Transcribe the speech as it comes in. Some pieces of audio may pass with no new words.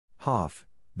Hoff,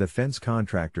 the Fence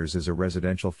Contractors is a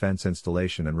residential fence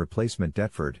installation and replacement.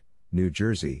 Deptford, New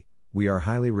Jersey. We are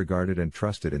highly regarded and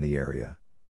trusted in the area.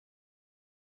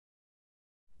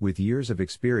 With years of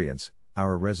experience,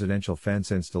 our residential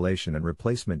fence installation and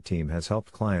replacement team has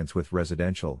helped clients with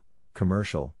residential,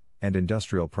 commercial, and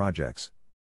industrial projects.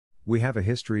 We have a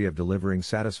history of delivering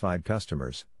satisfied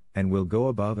customers, and will go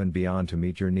above and beyond to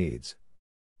meet your needs.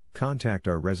 Contact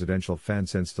our residential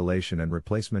fence installation and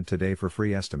replacement today for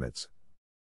free estimates.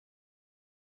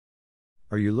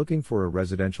 Are you looking for a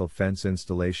residential fence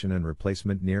installation and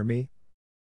replacement near me?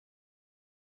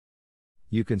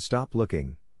 You can stop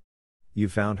looking. You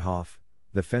found Hoff,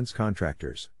 the Fence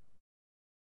Contractors.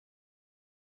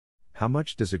 How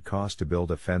much does it cost to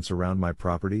build a fence around my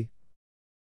property?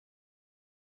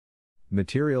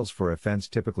 Materials for a fence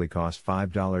typically cost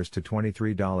 $5 to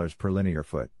 $23 per linear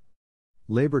foot.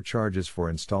 Labor charges for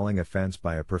installing a fence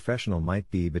by a professional might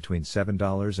be between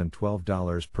 $7 and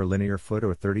 $12 per linear foot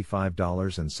or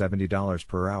 $35 and $70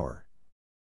 per hour.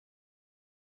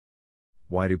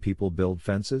 Why do people build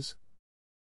fences?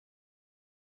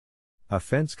 A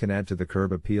fence can add to the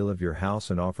curb appeal of your house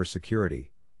and offer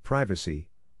security, privacy,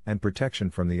 and protection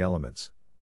from the elements.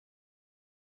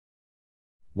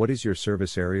 What is your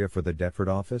service area for the Deptford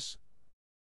office?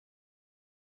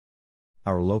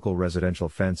 Our local residential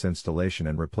fence installation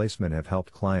and replacement have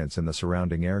helped clients in the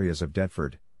surrounding areas of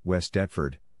Deptford, West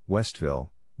Deptford,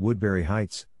 Westville, Woodbury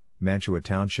Heights, Mantua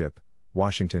Township,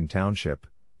 Washington Township,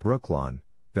 Brooklawn,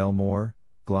 Bellmawr,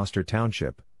 Gloucester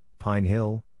Township, Pine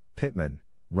Hill, Pitman,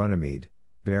 Runnemede,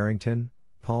 Barrington,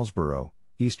 Paulsboro,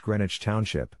 East Greenwich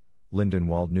Township,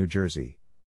 Lindenwold, New Jersey.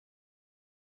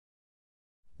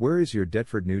 Where is your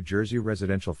Deptford, New Jersey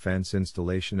residential fence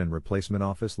installation and replacement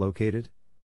office located?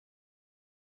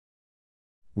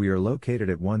 We are located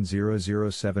at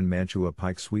 1007 Mantua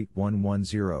Pike Suite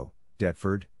 110,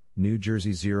 Deptford, New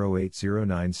Jersey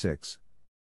 08096.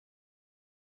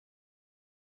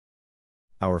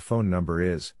 Our phone number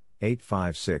is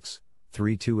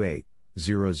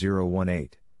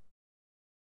 856-328-0018.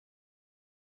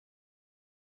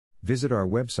 Visit our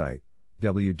website,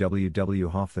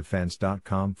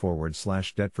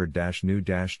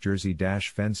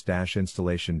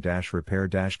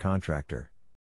 www.hoffthefence.com/Deptford-New-Jersey-Fence-Installation-Repair-Contractor.